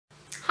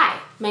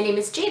My name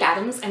is Jade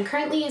Adams. I'm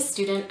currently a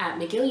student at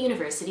McGill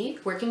University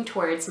working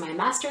towards my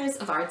Master's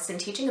of Arts in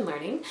Teaching and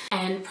Learning,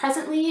 and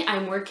presently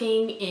I'm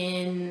working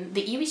in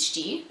the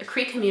UHG, a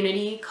Cree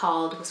community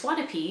called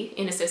Waswanipi,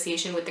 in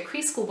association with the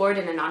Cree School Board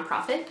and a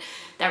nonprofit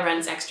that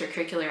runs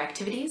extracurricular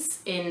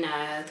activities in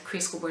the Cree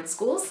School Board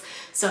schools.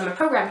 So I'm a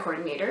program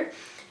coordinator.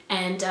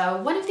 And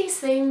one of these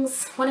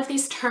things, one of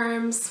these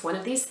terms, one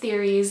of these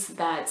theories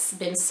that's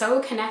been so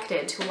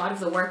connected to a lot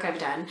of the work I've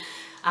done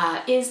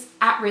is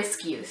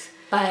at-risk youth.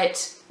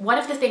 But one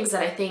of the things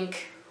that I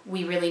think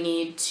we really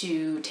need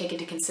to take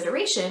into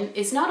consideration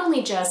is not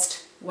only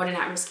just what an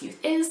at-risk youth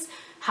is,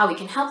 how we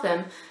can help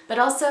them, but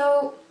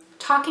also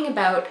talking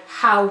about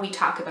how we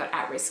talk about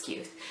at-risk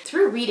youth.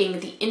 Through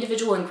reading the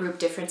Individual and Group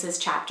Differences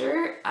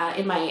chapter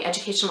in my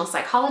educational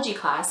psychology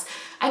class,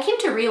 I came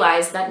to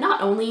realize that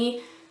not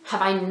only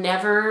have I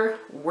never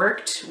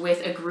worked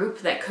with a group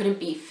that couldn't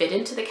be fit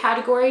into the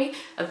category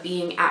of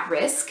being at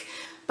risk,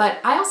 but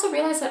I also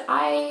realized that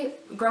I,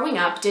 growing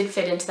up, did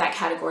fit into that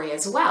category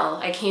as well.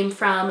 I came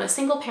from a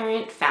single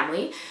parent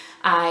family.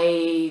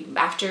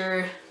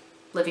 After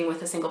living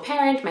with a single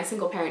parent, my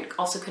single parent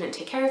also couldn't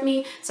take care of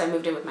me, so I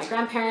moved in with my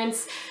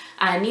grandparents.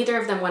 Neither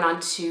of them went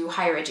on to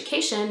higher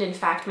education. In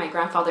fact, my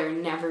grandfather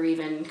never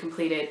even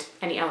completed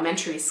any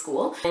elementary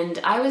school. And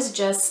I was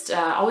just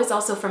always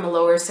also from a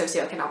lower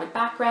socioeconomic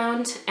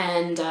background,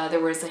 and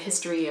there was a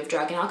history of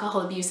drug and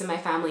alcohol abuse in my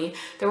family.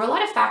 There were a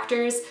lot of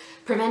factors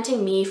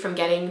preventing me from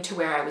getting to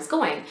where I was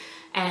going.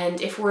 And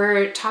if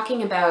we're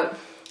talking about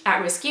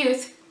at-risk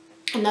youth,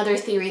 another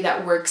theory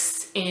that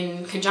works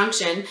in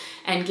conjunction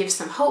and gives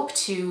some hope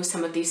to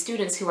some of these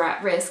students who are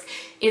at risk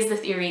is the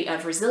theory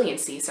of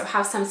resiliency. So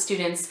how some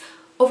students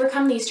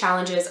overcome these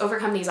challenges,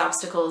 overcome these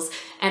obstacles,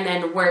 and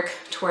then work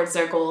towards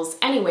their goals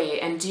anyway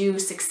and do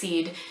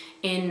succeed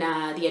in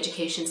the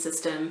education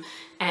system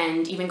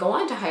and even go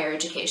on to higher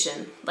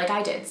education like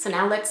I did. So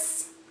now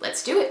let's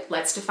do it.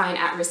 Let's define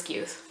at-risk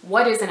youth.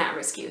 What is an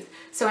at-risk youth?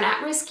 So an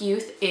at-risk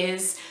youth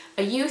is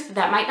a youth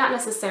that might not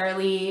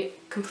necessarily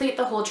complete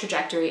the whole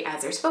trajectory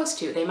as they're supposed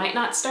to. They might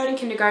not start in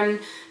kindergarten,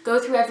 go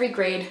through every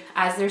grade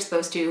as they're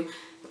supposed to,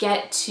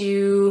 get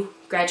to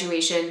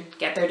graduation,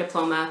 get their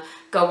diploma,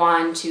 go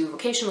on to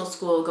vocational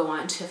school, go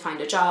on to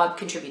find a job,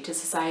 contribute to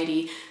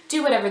society,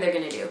 do whatever they're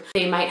going to do.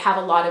 They might have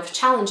a lot of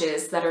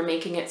challenges that are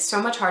making it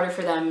so much harder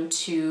for them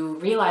to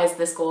realize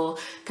this goal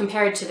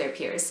compared to their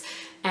peers.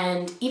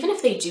 And even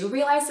if they do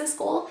realize this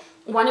goal,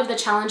 one of the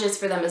challenges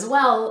for them as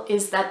well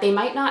is that they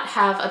might not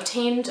have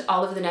obtained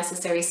all of the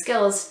necessary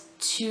skills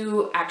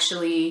to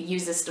actually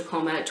use this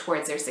diploma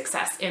towards their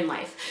success in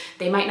life.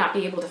 They might not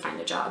be able to find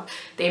a job.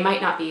 They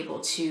might not be able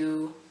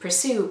to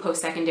pursue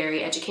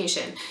post-secondary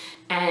education.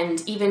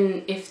 And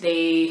even if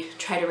they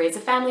try to raise a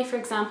family, for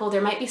example,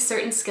 there might be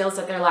certain skills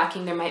that they're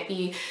lacking. There might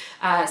be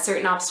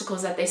certain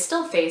obstacles that they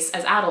still face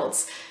as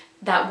adults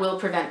that will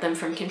prevent them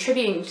from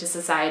contributing to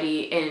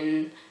society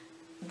in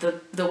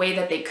the way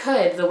that they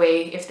could, the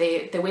way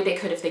they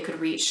could if they could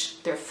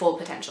reach their full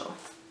potential.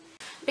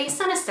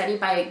 Based on a study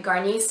by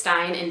Garnier,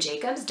 Stein, and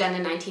Jacobs done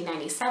in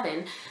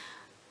 1997,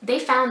 they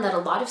found that a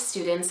lot of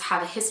students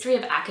have a history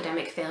of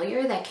academic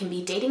failure that can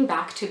be dating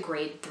back to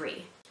grade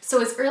 3.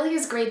 So as early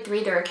as grade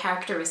 3, there are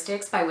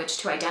characteristics by which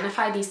to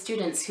identify these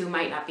students who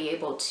might not be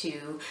able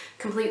to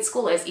complete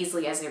school as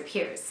easily as their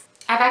peers.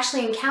 I've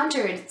actually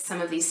encountered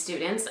some of these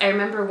students. I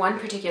remember one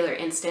particular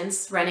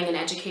instance running an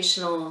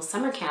educational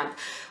summer camp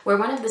where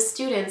one of the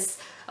students,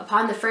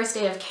 upon the first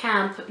day of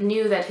camp,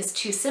 knew that his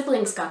 2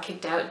 siblings got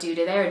kicked out due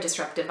to their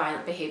disruptive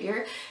violent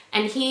behavior,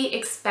 and he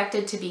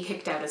expected to be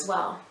kicked out as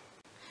well.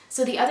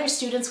 So the other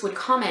students would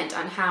comment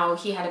on how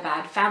he had a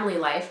bad family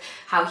life,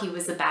 how he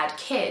was a bad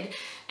kid,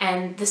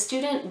 and the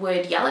student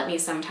would yell at me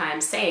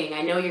sometimes saying,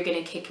 "I know you're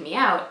going to kick me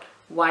out.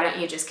 Why don't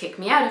you just kick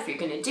me out if you're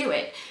going to do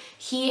it?"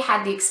 He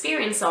had the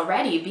experience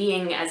already,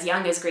 being as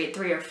young as grade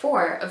 3 or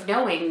 4, of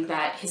knowing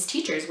that his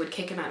teachers would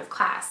kick him out of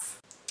class.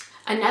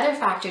 Another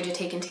factor to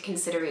take into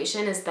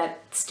consideration is that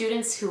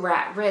students who are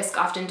at risk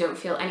often don't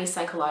feel any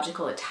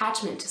psychological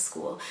attachment to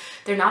school.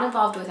 They're not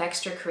involved with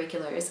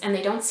extracurriculars, and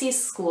they don't see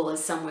school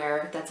as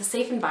somewhere that's a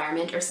safe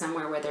environment or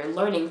somewhere where they're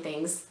learning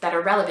things that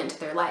are relevant to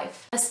their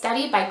life. A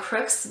study by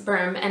Crooks,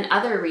 Berm, and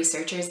other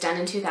researchers done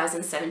in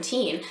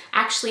 2017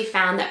 actually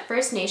found that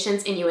First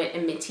Nations, Inuit,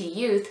 and Métis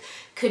youth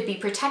could be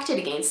protected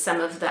against some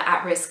of the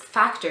at-risk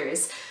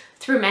factors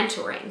through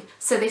mentoring.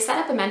 So they set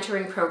up a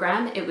mentoring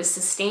program. It was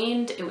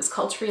sustained, it was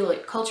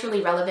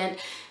culturally relevant,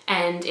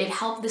 and it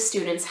helped the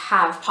students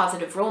have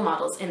positive role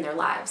models in their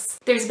lives.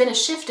 There's been a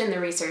shift in the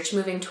research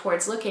moving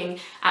towards looking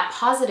at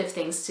positive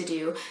things to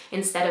do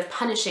instead of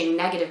punishing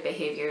negative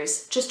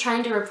behaviors, just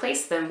trying to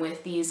replace them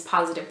with these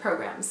positive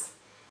programs.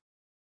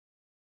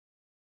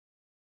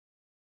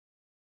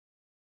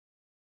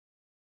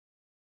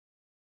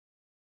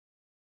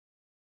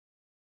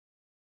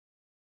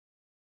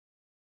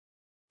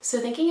 So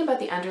thinking about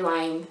the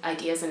underlying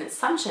ideas and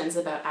assumptions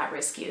about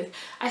at-risk youth,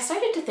 I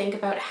started to think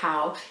about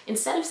how,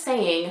 instead of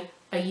saying,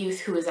 a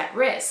youth who is at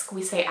risk,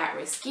 we say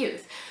at-risk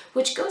youth,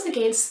 which goes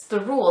against the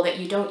rule that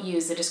you don't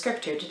use a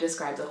descriptor to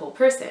describe the whole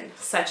person,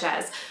 such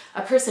as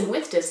a person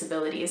with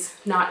disabilities,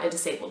 not a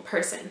disabled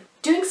person.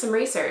 Doing some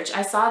research,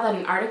 I saw that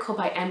an article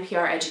by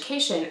NPR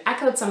Education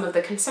echoed some of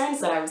the concerns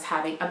that I was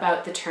having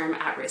about the term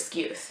at-risk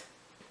youth.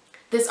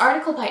 This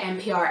article by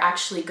NPR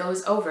actually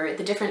goes over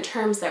the different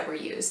terms that were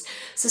used.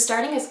 So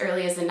starting as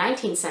early as the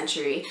 19th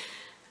century,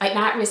 an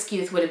at-risk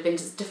youth would have been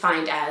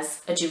defined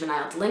as a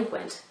juvenile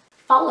delinquent.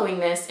 Following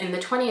this, in the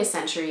 20th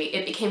century,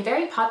 it became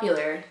very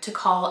popular to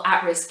call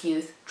at-risk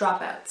youth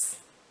dropouts.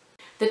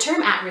 The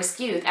term at-risk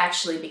youth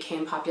actually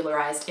became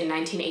popularized in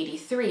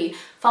 1983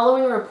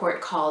 following a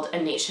report called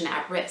A Nation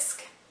at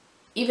Risk.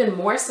 Even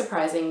more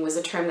surprising was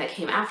a term that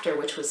came after,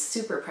 which was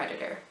super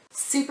predator.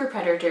 Super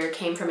predator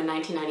came from a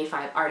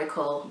 1995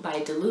 article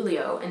by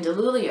DeLulio, and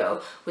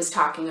DeLulio was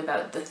talking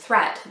about the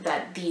threat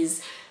that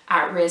these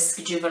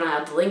at-risk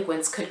juvenile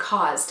delinquents could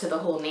cause to the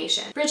whole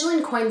nation.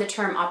 Bridgeland coined the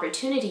term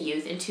opportunity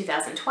youth in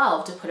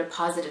 2012 to put a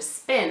positive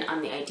spin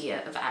on the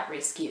idea of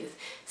at-risk youth,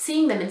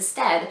 seeing them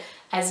instead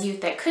as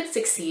youth that could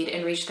succeed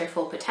and reach their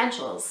full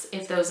potentials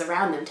if those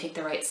around them take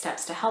the right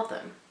steps to help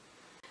them.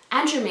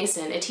 Andrew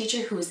Mason, a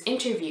teacher who was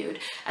interviewed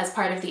as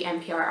part of the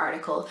NPR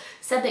article,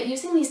 said that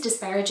using these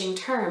disparaging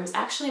terms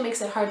actually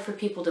makes it hard for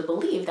people to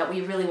believe that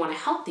we really want to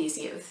help these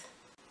youth.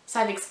 So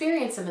I've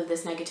experienced some of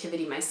this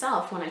negativity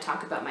myself when I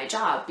talk about my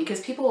job,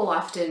 because people will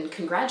often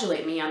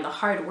congratulate me on the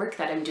hard work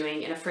that I'm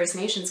doing in a First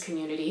Nations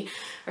community,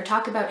 or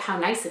talk about how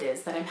nice it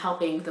is that I'm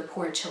helping the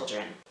poor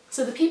children.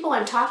 So the people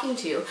I'm talking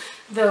to,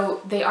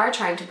 though they are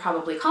trying to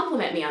probably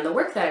compliment me on the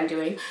work that I'm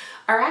doing,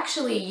 are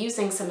actually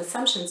using some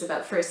assumptions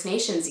about First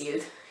Nations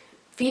youth,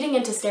 feeding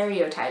into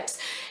stereotypes,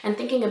 and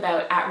thinking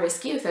about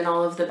at-risk youth and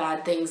all of the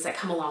bad things that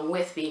come along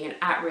with being an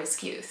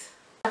at-risk youth.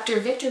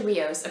 Dr. Victor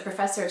Rios, a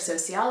professor of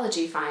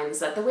sociology, finds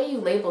that the way you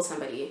label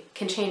somebody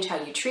can change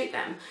how you treat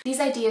them. These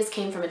ideas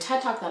came from a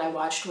TED Talk that I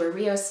watched where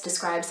Rios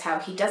describes how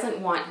he doesn't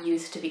want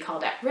youth to be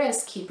called at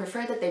risk, he'd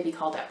prefer that they be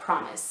called at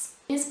promise.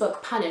 In his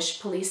book, Punish,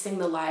 Policing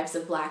the Lives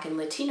of Black and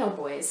Latino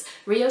Boys,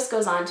 Rios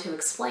goes on to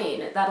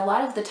explain that a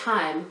lot of the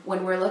time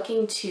when we're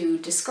looking to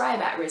describe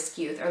at-risk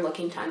youth or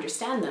looking to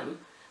understand them,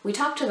 we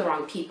talk to the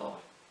wrong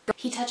people.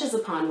 He touches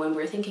upon, when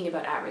we're thinking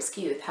about at-risk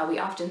youth, how we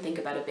often think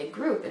about a big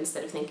group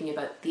instead of thinking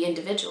about the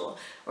individual,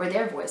 or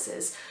their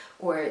voices,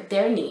 or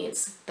their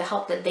needs, the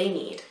help that they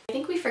need. I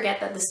think we forget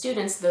that the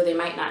students, though they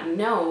might not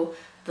know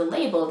the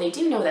label, they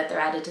do know that they're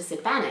at a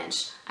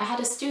disadvantage. I had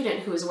a student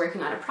who was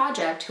working on a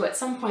project who at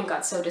some point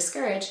got so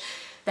discouraged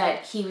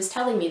that he was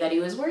telling me that he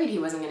was worried he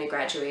wasn't going to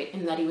graduate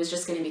and that he was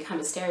just going to become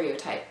a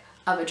stereotype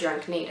of a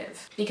drunk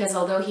native. Because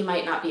although he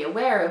might not be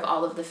aware of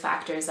all of the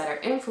factors that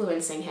are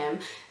influencing him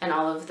and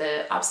all of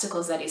the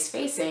obstacles that he's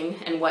facing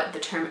and what the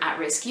term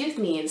at-risk youth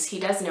means, he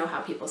does know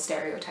how people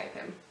stereotype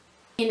him.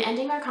 In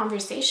ending our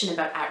conversation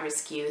about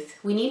at-risk youth,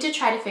 we need to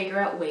try to figure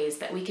out ways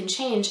that we can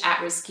change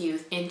at-risk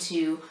youth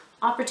into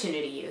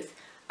opportunity youth,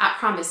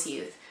 at-promise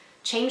youth,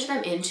 change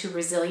them into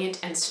resilient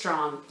and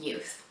strong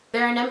youth.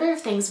 There are a number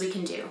of things we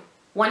can do.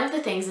 One of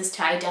the things is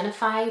to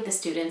identify the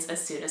students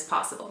as soon as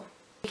possible.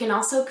 We can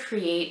also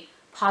create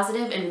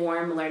positive and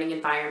warm learning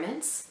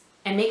environments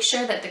and make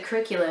sure that the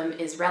curriculum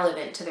is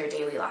relevant to their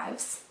daily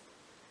lives.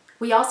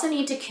 We also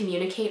need to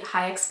communicate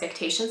high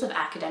expectations of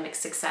academic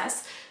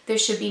success. There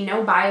should be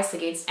no bias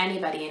against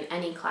anybody in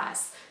any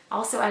class.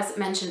 Also, as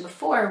mentioned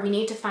before, we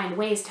need to find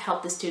ways to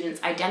help the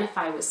students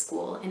identify with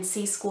school and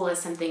see school as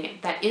something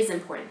that is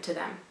important to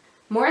them.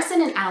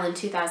 Morrison and Allen,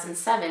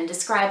 2007,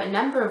 describe a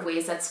number of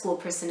ways that school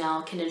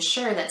personnel can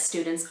ensure that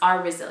students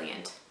are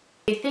resilient.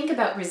 They think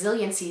about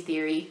resiliency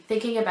theory,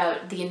 thinking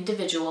about the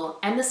individual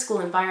and the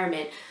school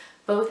environment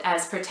both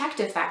as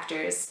protective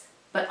factors,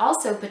 but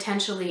also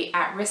potentially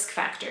at-risk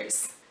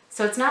factors.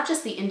 So it's not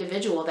just the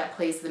individual that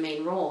plays the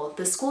main role.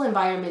 The school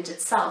environment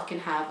itself can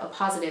have a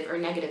positive or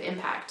negative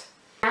impact.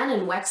 Curran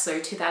and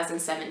Wexler,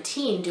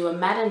 2017, do a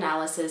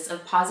meta-analysis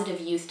of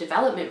positive youth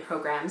development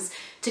programs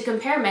to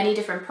compare many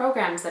different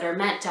programs that are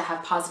meant to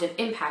have positive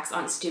impacts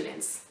on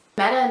students.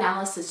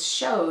 Meta-analysis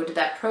showed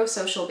that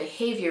pro-social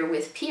behavior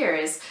with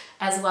peers,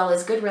 as well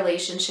as good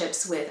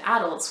relationships with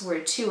adults, were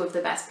two of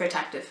the best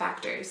protective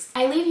factors.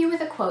 I leave you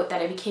with a quote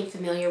that I became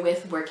familiar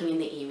with working in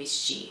the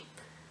EWG.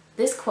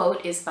 This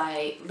quote is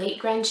by late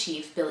Grand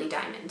Chief Billy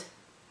Diamond.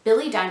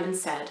 Billy Diamond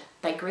said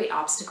that great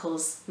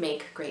obstacles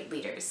make great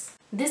leaders.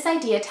 This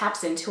idea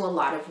taps into a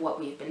lot of what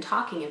we've been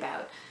talking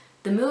about.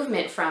 The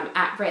movement from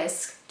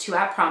at-risk to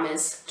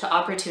at-promise to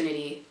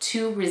opportunity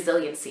to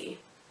resiliency.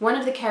 One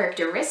of the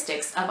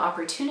characteristics of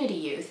opportunity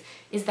youth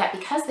is that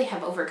because they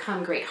have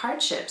overcome great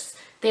hardships,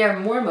 they are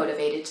more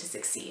motivated to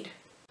succeed.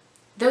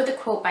 Though the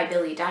quote by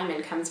Billy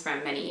Diamond comes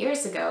from many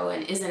years ago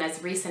and isn't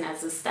as recent as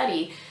the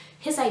study,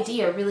 his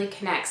idea really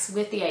connects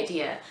with the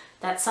idea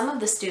that some of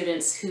the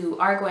students who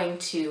are going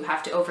to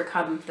have to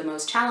overcome the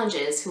most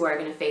challenges, who are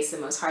going to face the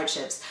most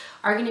hardships,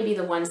 are going to be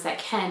the ones that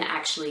can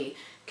actually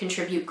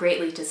contribute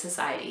greatly to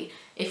society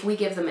if we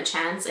give them a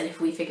chance and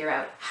if we figure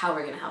out how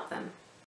we're going to help them.